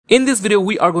In this video,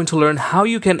 we are going to learn how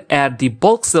you can add the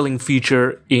bulk selling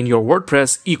feature in your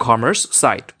WordPress e-commerce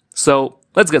site. So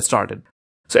let's get started.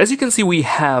 So as you can see, we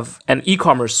have an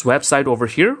e-commerce website over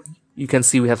here. You can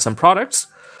see we have some products.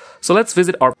 So let's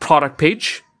visit our product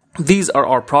page. These are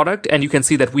our product, and you can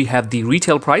see that we have the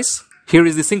retail price. Here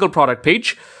is the single product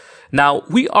page. Now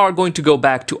we are going to go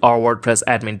back to our WordPress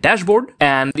admin dashboard,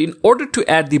 and in order to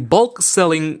add the bulk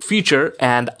selling feature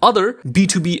and other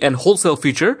B2B and wholesale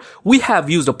feature, we have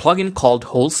used a plugin called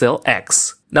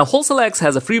WholesaleX. Now WholesaleX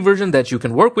has a free version that you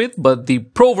can work with, but the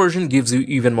pro version gives you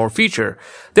even more feature.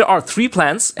 There are 3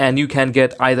 plans, and you can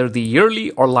get either the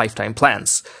yearly or lifetime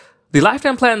plans. The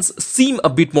lifetime plans seem a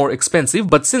bit more expensive,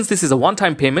 but since this is a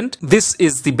one-time payment, this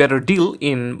is the better deal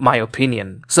in my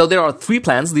opinion. So there are 3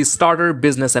 plans, the starter,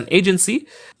 business, and agency.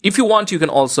 If you want, you can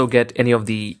also get any of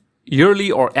the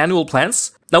yearly or annual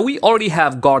plans. Now we already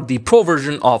have got the pro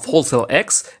version of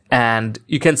WholesaleX, and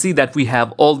you can see that we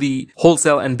have all the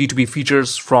wholesale and B2B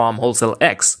features from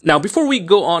WholesaleX. Now before we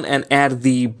go on and add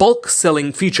the bulk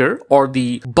selling feature or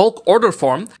the bulk order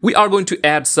form, we are going to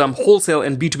add some wholesale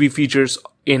and B2B features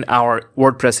in our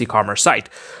WordPress e-commerce site.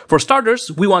 For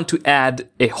starters, we want to add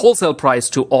a wholesale price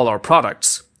to all our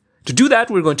products. To do that,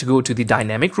 we're going to go to the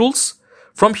dynamic rules.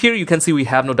 From here, you can see we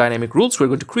have no dynamic rules. We're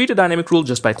going to create a dynamic rule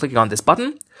just by clicking on this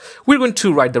button. We're going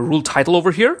to write the rule title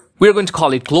over here. We're going to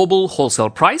call it global wholesale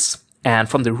price. And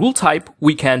from the rule type,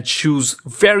 we can choose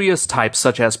various types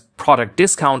such as product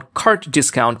discount, cart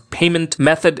discount, payment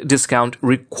method discount,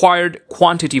 required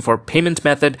quantity for payment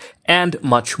method, and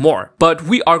much more. But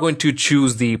we are going to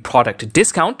choose the product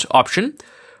discount option.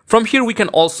 From here, we can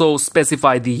also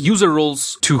specify the user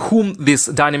roles to whom this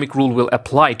dynamic rule will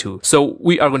apply to. So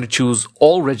we are going to choose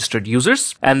all registered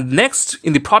users. And next,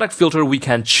 in the product filter, we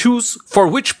can choose for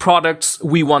which products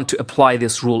we want to apply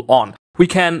this rule on. We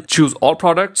can choose all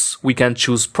products, we can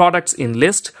choose products in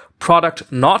list, product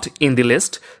not in the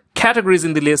list, categories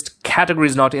in the list,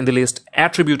 categories not in the list,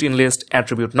 attribute in list,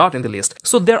 attribute not in the list.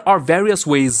 So there are various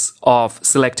ways of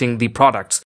selecting the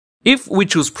products. If we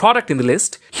choose product in the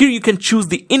list, here you can choose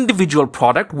the individual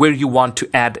product where you want to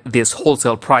add this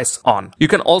wholesale price on. You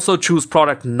can also choose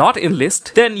product not in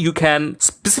list. Then you can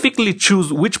specifically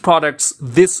choose which products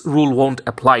this rule won't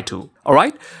apply to.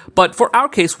 Alright? But for our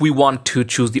case, we want to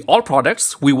choose the all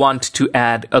products. We want to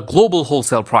add a global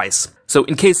wholesale price. So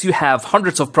in case you have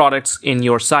hundreds of products in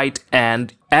your site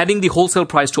and adding the wholesale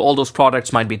price to all those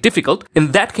products might be difficult,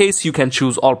 in that case, you can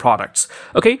choose all products.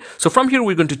 Okay, so from here,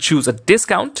 we're going to choose a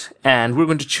discount and we're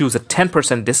going to choose a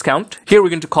 10% discount. Here, we're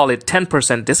going to call it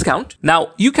 10% discount.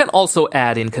 Now, you can also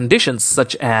add in conditions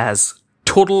such as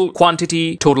total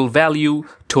quantity, total value,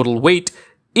 total weight.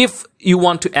 If you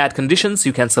want to add conditions,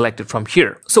 you can select it from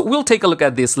here. So we'll take a look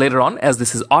at this later on as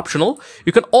this is optional.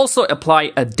 You can also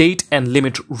apply a date and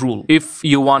limit rule. If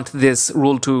you want this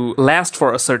rule to last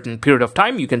for a certain period of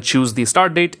time, you can choose the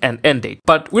start date and end date.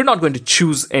 But we're not going to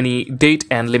choose any date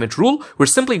and limit rule. We're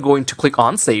simply going to click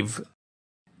on save.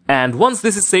 And once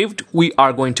this is saved, we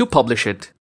are going to publish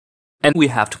it. And we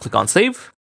have to click on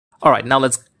save. All right, now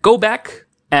let's go back.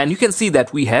 And you can see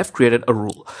that we have created a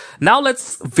rule. Now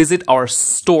let's visit our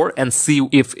store and see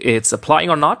if it's applying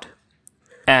or not.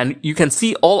 And you can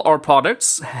see all our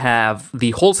products have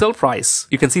the wholesale price.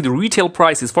 You can see the retail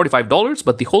price is $45,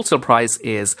 but the wholesale price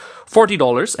is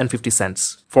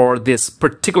 $40.50 for this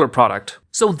particular product.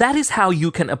 So that is how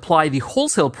you can apply the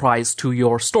wholesale price to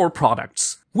your store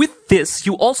products. With this,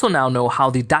 you also now know how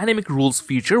the dynamic rules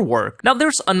feature work. Now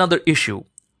there's another issue.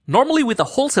 Normally with a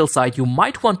wholesale site, you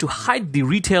might want to hide the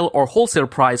retail or wholesale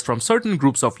price from certain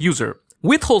groups of user.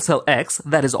 With WholesaleX,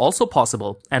 that is also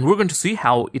possible, and we're going to see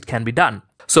how it can be done.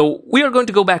 So we are going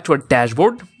to go back to our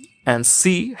dashboard and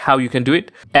see how you can do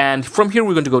it. And from here,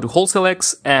 we're going to go to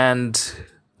WholesaleX and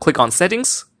click on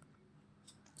settings.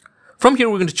 From here,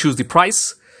 we're going to choose the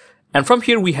price. And from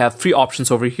here, we have 3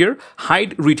 options over here: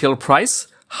 hide retail price,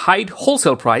 hide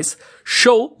wholesale price,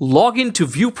 show login to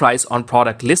view price on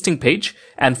product listing page,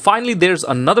 and finally there's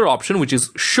another option which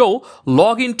is show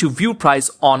login to view price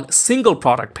on single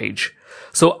product page.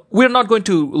 So we're not going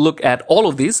to look at all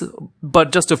of these,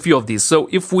 but just a few of these. So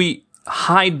if we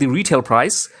hide the retail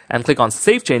price and click on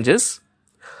save changes,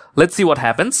 let's see what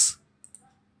happens.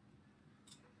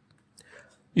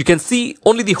 You can see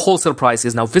only the wholesale price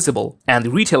is now visible and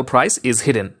the retail price is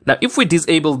hidden. Now, if we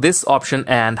disable this option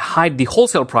and hide the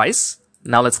wholesale price,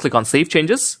 now let's click on Save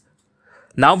Changes.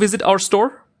 Now visit our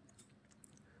store.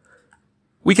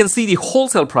 We can see the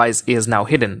wholesale price is now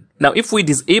hidden. Now, if we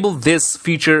disable this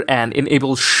feature and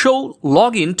enable Show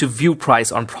Login to View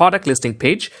Price on Product Listing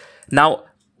Page, now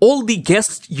all the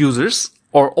guest users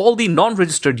or all the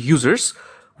non-registered users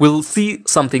we'll see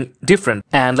something different.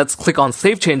 And let's click on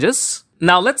Save Changes.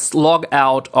 Now let's log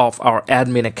out of our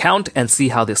admin account and see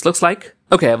how this looks like.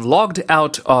 Okay, I've logged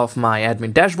out of my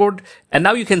admin dashboard, and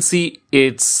now you can see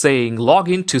it's saying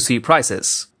login to see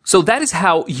prices. So that is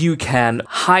how you can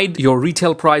hide your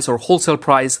retail price or wholesale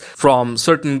price from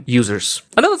certain users.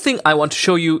 Another thing I want to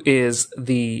show you is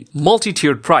the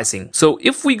multi-tiered pricing. So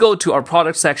if we go to our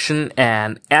product section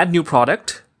and add new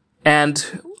product,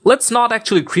 and let's not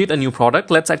actually create a new product,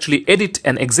 let's actually edit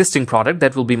an existing product.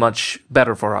 That will be much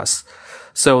better for us.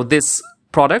 So this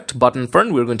product, button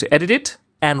fern, we're going to edit it.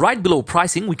 And right below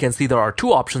pricing, we can see there are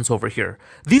two options over here.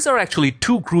 These are actually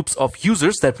two groups of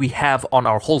users that we have on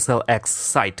our WholesaleX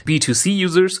site, B2C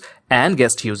users and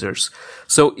guest users.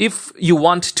 So if you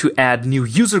want to add new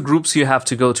user groups, you have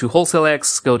to go to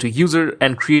WholesaleX, go to user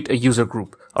and create a user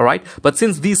group. All right. But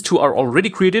since these two are already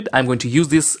created, I'm going to use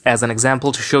this as an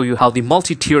example to show you how the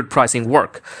multi-tiered pricing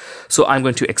work. So I'm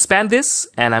going to expand this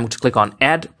and I'm going to click on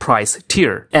add price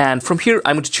tier. And from here,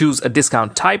 I'm going to choose a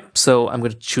discount type. So I'm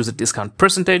going to choose a discount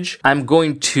percentage. I'm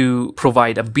going to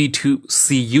provide a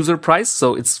B2C user price.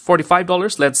 So it's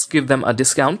 $45. Let's give them a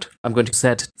discount. I'm going to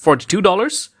set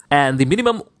 $42. And the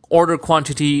minimum order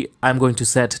quantity, I'm going to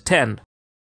set 10.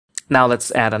 Now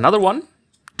let's add another one,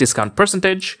 discount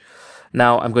percentage.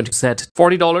 Now I'm going to set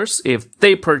 $40 if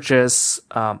they purchase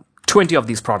 20 of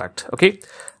these products. Okay.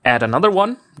 Add another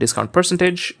one, discount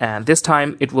percentage, and this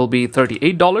time it will be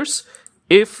 $38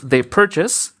 if they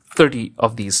purchase 30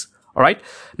 of these. All right.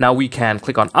 Now we can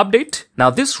click on update. Now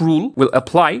this rule will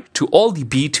apply to all the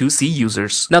B2C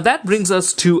users. Now that brings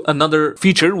us to another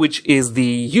feature, which is the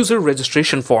user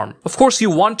registration form. Of course, you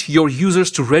want your users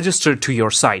to register to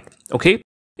your site. Okay.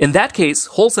 In that case,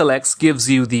 WholesaleX gives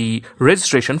you the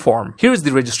registration form. Here is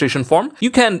the registration form.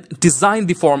 You can design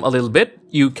the form a little bit.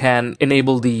 You can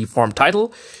enable the form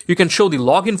title. You can show the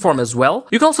login form as well.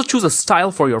 You can also choose a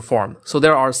style for your form. So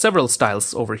there are several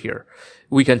styles over here.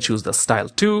 We can choose the style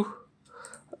 2.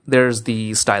 There's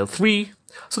the style 3.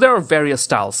 So there are various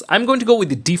styles. I'm going to go with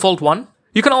the default one.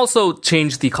 You can also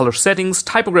change the color settings,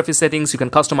 typography settings. You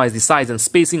can customize the size and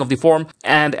spacing of the form.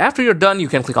 And after you're done, you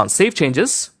can click on Save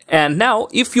Changes. And now,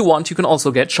 if you want, you can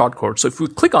also get shortcodes. So if we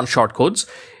click on shortcodes,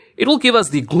 it will give us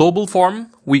the global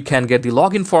form. We can get the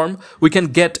login form. We can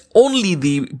get only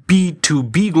the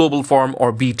B2B global form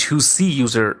or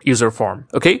B2C user form.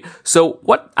 Okay. So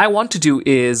what I want to do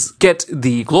is get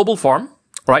the global form,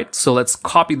 right? So let's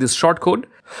copy this shortcode.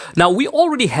 Now we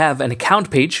already have an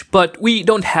account page, but we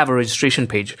don't have a registration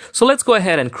page. So let's go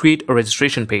ahead and create a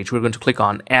registration page. We're going to click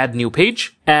on add new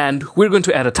page and we're going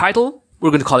to add a title. We're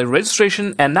going to call it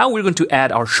registration, and now we're going to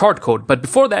add our shortcode. But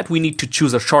before that, we need to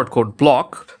choose a shortcode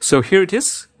block. So here it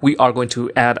is. We are going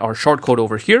to add our shortcode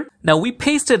over here. Now we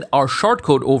pasted our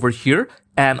shortcode over here,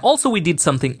 and also we did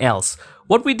something else.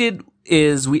 What we did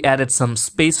is we added some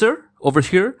spacer over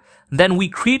here. Then we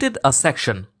created a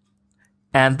section,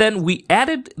 and then we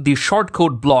added the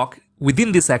shortcode block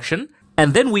within the section,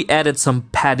 and then we added some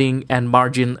padding and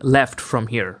margin left from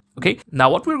here. Okay.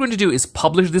 Now what we're going to do is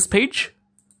publish this page.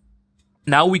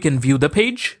 Now we can view the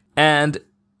page and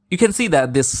you can see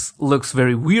that this looks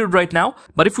very weird right now.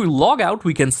 But if we log out,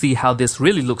 we can see how this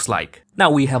really looks like. Now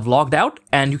we have logged out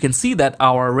and you can see that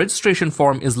our registration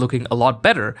form is looking a lot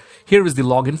better. Here is the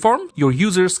login form. Your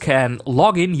users can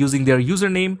log in using their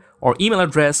username or email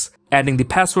address, adding the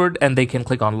password, and they can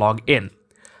click on log in.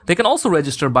 They can also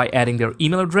register by adding their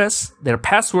email address, their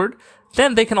password.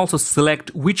 Then they can also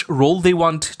select which role they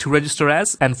want to register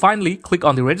as, and finally click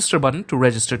on the register button to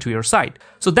register to your site.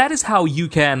 So that is how you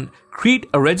can create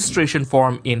a registration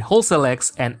form in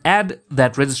WholesaleX and add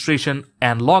that registration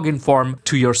and login form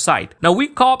to your site. Now we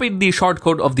copied the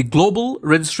shortcode of the global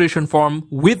registration form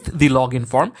with the login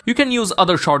form. You can use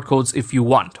other shortcodes if you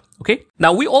want. Okay.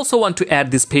 Now we also want to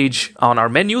add this page on our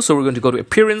menu. So we're going to go to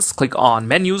Appearance, click on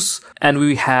Menus, and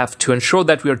we have to ensure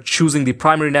that we are choosing the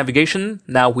primary navigation.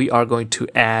 Now we are going to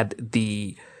add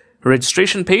the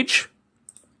registration page.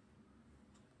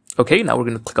 Okay. Now we're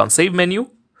going to click on Save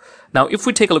Menu. Now if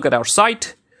we take a look at our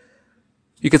site,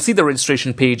 you can see the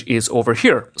registration page is over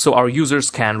here. So our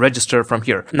users can register from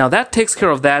here. Now that takes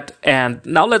care of that. And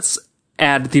now let's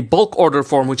add the bulk order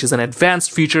form, which is an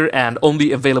advanced feature and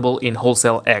only available in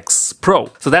WholesaleX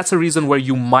Pro. So that's a reason where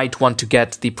you might want to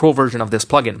get the Pro version of this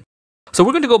plugin. So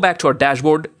we're going to go back to our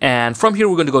dashboard, and from here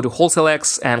we're going to go to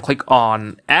WholesaleX and click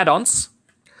on add-ons.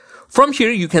 From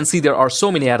here you can see there are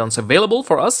so many add-ons available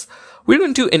for us. We're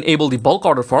going to enable the bulk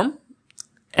order form,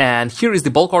 and here is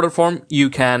the bulk order form. You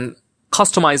can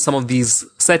customize some of these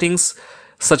settings.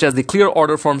 such as the clear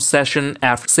order form session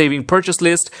after saving purchase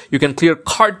list. You can clear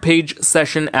cart page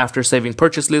session after saving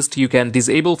purchase list. You can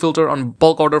disable filter on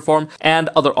bulk order form and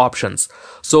other options.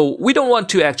 So we don't want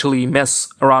to actually mess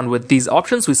around with these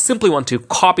options. We simply want to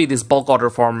copy this bulk order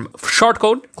form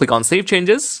shortcode, click on save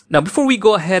changes. Now, before we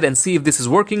go ahead and see if this is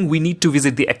working, we need to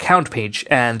visit the account page,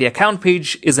 and the account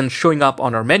page isn't showing up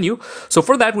on our menu. So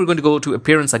for that, we're going to go to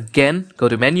appearance again, go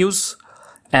to menus,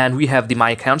 and we have the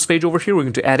My Accounts page over here. We're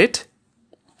going to add it.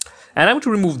 And I'm going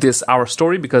to remove this Our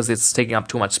Story because it's taking up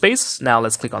too much space. Now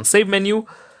let's click on Save Menu.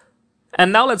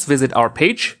 And now let's visit our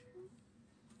page.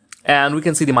 And we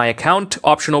can see the My Account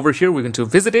option over here. We're going to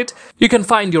visit it. You can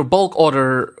find your bulk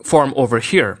order form over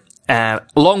here,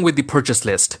 along with the purchase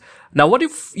list. Now, what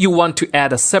if you want to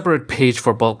add a separate page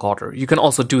for bulk order? You can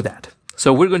also do that.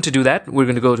 So we're going to do that. We're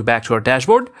going to go back to our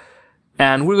dashboard.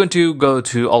 And we're going to go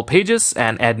to All Pages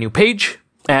and Add New Page.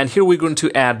 And here we're going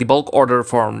to add the bulk order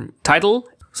form title.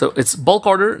 So it's bulk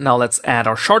order. Now let's add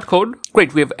our shortcode.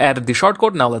 Great, we have added the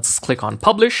shortcode. Now let's click on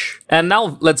Publish. And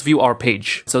now let's view our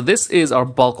page. So this is our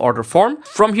bulk order form.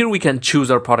 From here, we can choose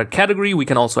our product category. We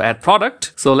can also add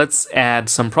product. So let's add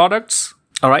some products.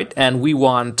 All right, and we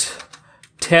want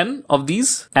 10 of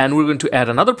these. And we're going to add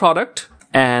another product.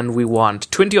 And we want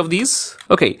 20 of these.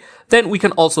 Okay. Then we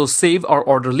can also save our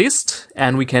order list,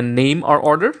 and we can name our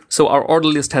order. So our order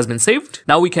list has been saved.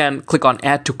 Now we can click on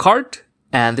Add to Cart,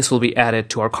 and this will be added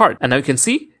to our cart. And now you can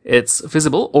see it's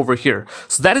visible over here.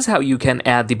 So that is how you can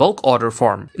add the bulk order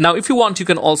form. Now, if you want, you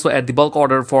can also add the bulk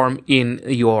order form in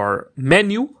your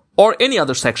menu or any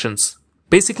other sections.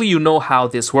 Basically, you know how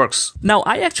this works. Now,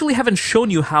 I actually haven't shown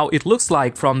you how it looks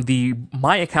like from the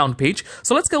My Account page.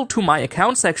 So let's go to My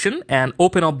Account section and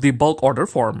open up the bulk order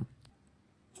form.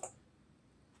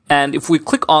 And if we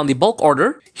click on the bulk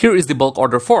order, here is the bulk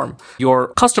order form. Your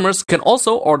customers can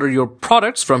also order your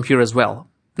products from here as well.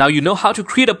 Now you know how to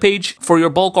create a page for your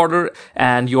bulk order,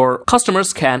 and your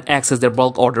customers can access their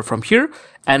bulk order from here,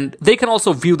 and they can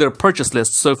also view their purchase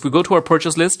list. So if we go to our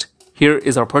purchase list, here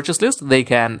is our purchase list. They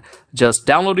can just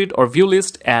download it or view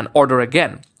list and order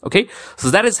again. Okay,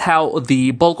 so that is how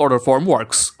the bulk order form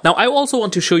works. Now, I also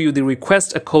want to show you the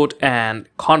request a quote and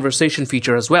conversation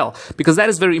feature as well, because that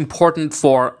is very important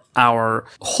for our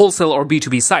wholesale or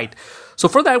B2B site. So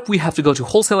for that, we have to go to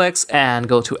WholesaleX and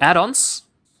go to add-ons.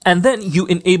 And then you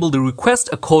enable the request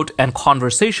a quote and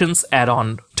conversations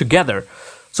add-on together.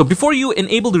 So before you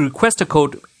enable the request a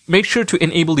quote, make sure to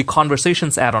enable the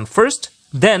conversations add-on first,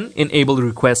 then enable the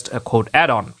request a quote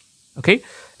add-on. Okay.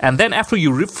 And then after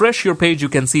you refresh your page, you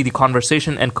can see the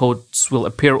conversation and quotes will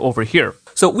appear over here.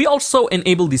 So we also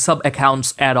enable the sub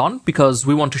accounts add-on because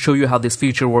we want to show you how this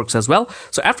feature works as well.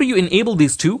 So after you enable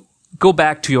these two, go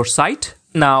back to your site.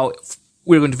 Now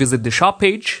we're going to visit the shop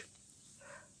page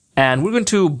and we're going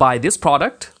to buy this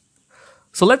product.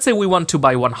 So let's say we want to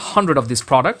buy 100 of this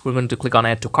product. We're going to click on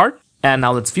Add to Cart. And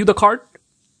now let's view the cart.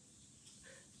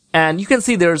 And you can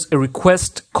see there's a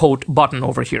request quote button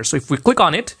over here. So if we click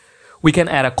on it, we can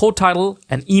add a quote title,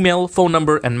 an email, phone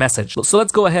number, and message. So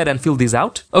let's go ahead and fill these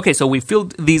out. Okay, so we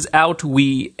filled these out.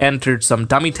 We entered some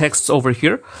dummy texts over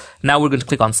here. Now we're going to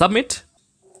click on Submit.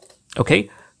 Okay.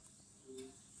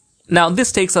 Now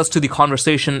this takes us to the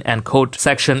conversation and quote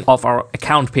section of our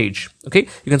account page. Okay,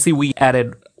 you can see we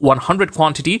added 100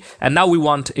 quantity and now we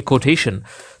want a quotation.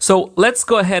 So let's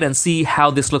go ahead and see how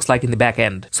this looks like in the back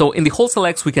end. So in the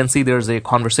WholesaleX, we can see there's a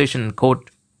conversation and quote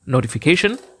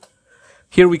notification.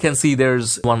 Here we can see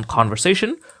there's one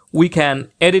conversation. We can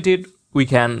edit it, we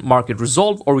can mark it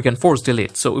resolved, or we can force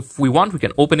delete. So if we want, we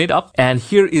can open it up. And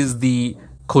here is the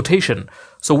quotation.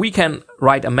 So we can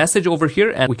write a message over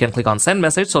here and we can click on send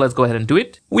message. So let's go ahead and do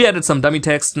it. We added some dummy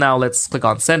text. Now let's click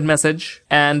on send message.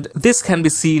 And this can be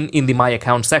seen in the My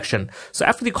Account section. So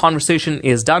after the conversation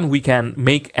is done, we can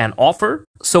make an offer.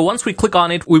 So once we click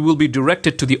on it, we will be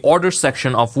directed to the order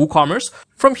section of WooCommerce.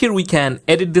 From here, we can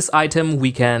edit this item.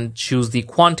 We can choose the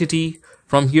quantity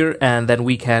from here, and then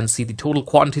we can see the total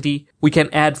quantity. We can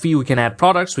add fee, we can add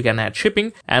products, we can add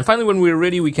shipping. And finally, when we're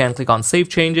ready, we can click on save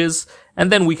changes,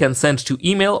 and then we can send to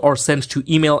email or send to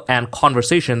email and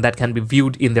conversation that can be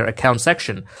viewed in their account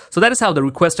section. So that is how the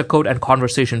request a quote and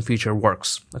conversation feature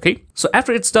works. Okay. So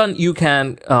after it's done, you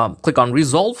can click on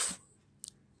resolve,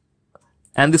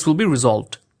 and this will be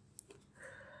resolved.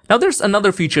 Now there's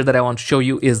another feature that I want to show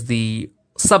you is the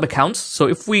sub accounts. So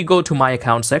if we go to My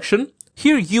Account section,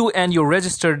 here you and your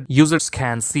registered users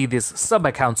can see this sub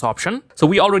accounts option. So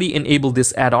we already enabled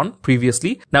this add-on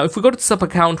previously. Now if we go to sub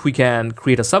account, we can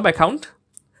create a sub account,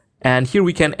 and here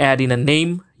we can add in a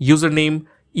name, username,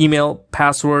 email,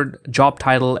 password, job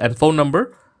title, and phone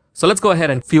number. So let's go ahead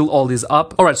and fill all these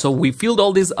up. All right, so we filled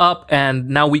all these up, and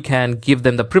now we can give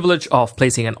them the privilege of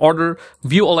placing an order,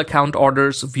 view all account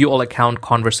orders, view all account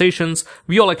conversations,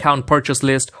 view all account purchase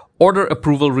list, order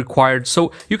approval required.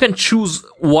 So you can choose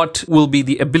what will be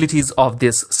the abilities of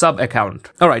this sub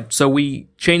account. All right, so we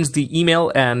changed the email,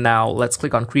 and now let's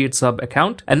click on create sub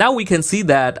account. And now we can see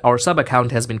that our sub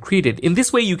account has been created. In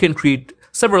this way, you can create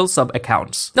several sub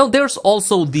accounts. Now there's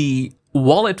also the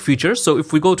wallet feature. So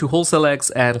if we go to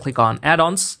WholesaleX and click on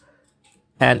add-ons,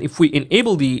 and if we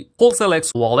enable the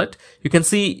WholesaleX wallet, you can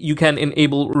see you can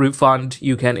enable refund,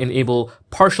 you can enable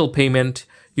partial payment,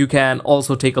 you can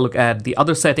also take a look at the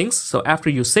other settings. So after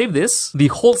you save this, the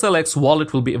WholesaleX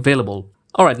wallet will be available.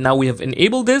 All right, now we have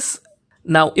enabled this.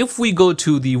 Now if we go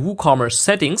to the WooCommerce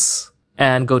settings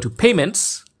and go to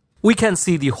payments, we can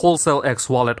see the WholesaleX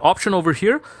wallet option over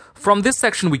here. From this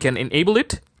section, we can enable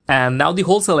it. And now the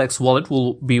WholesaleX wallet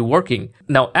will be working.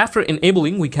 Now, after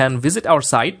enabling, we can visit our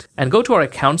site and go to our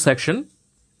account section,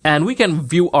 and we can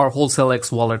view our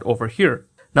WholesaleX wallet over here.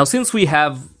 Now, since we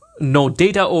have no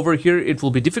data over here, it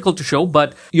will be difficult to show,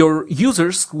 but your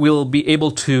users will be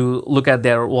able to look at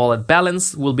their wallet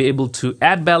balance, will be able to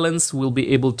add balance, will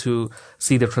be able to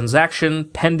see the transaction,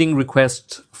 pending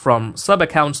request from sub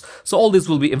accounts. So all this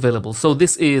will be available. So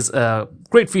this is a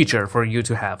great feature for you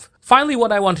to have. Finally,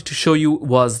 what I wanted to show you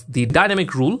was the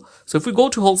dynamic rule. So if we go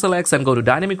to WholesaleX and go to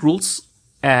dynamic rules,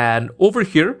 and over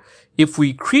here, if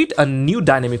we create a new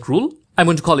dynamic rule, I'm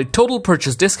going to call it total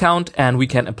purchase discount, and we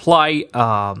can apply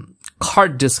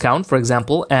cart discount, for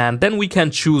example, and then we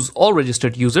can choose all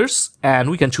registered users, and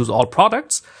we can choose all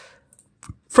products.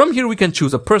 From here, we can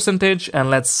choose a percentage, and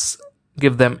let's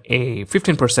give them a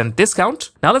 15%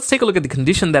 discount. Now let's take a look at the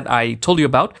condition that I told you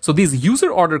about. So these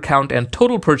user order count and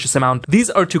total purchase amount, these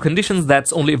are two conditions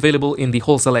that's only available in the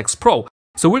WholesaleX Pro.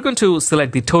 So we're going to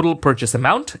select the total purchase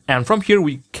amount, and from here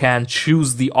we can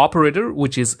choose the operator,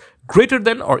 which is greater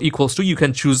than or equals to. You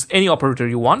can choose any operator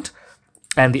you want,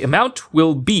 and the amount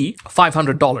will be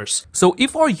 $500. So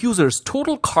if our user's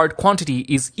total cart quantity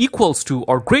is equals to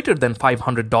or greater than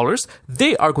 $500,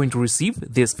 they are going to receive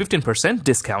this 15%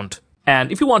 discount.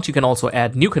 And if you want, you can also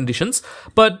add new conditions,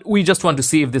 but we just want to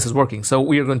see if this is working. So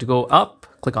we are going to go up,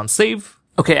 click on save.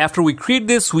 Okay, after we create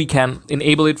this, we can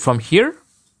enable it from here.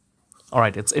 All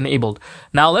right, it's enabled.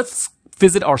 Now let's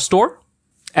visit our store,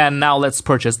 and now let's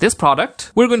purchase this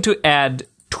product. We're going to add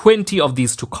 20 of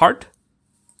these to cart.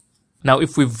 Now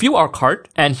if we view our cart,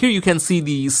 and here you can see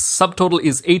the subtotal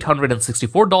is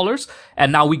 $864,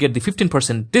 and now we get the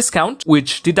 15% discount,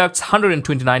 which deducts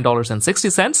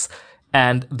 $129.60.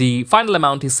 And the final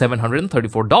amount is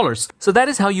 $734. So that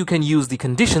is how you can use the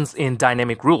conditions in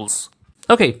dynamic rules.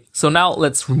 Okay, so now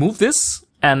let's remove this,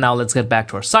 and now let's get back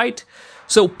to our site.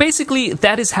 So basically,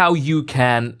 that is how you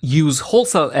can use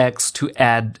WholesaleX to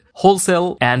add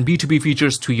wholesale and B2B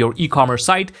features to your e-commerce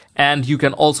site. And you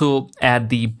can also add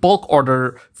the bulk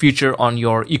order feature on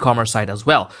your e-commerce site as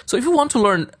well. So if you want to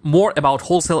learn more about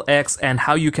WholesaleX and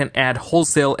how you can add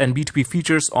wholesale and B2B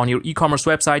features on your e-commerce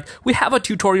website, we have a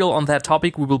tutorial on that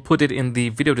topic. We will put it in the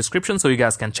video description so you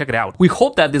guys can check it out. We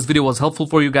hope that this video was helpful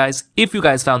for you guys. If you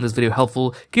guys found this video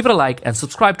helpful, give it a like and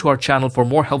subscribe to our channel for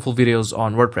more helpful videos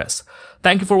on WordPress.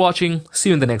 Thank you for watching. See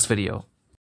you in the next video.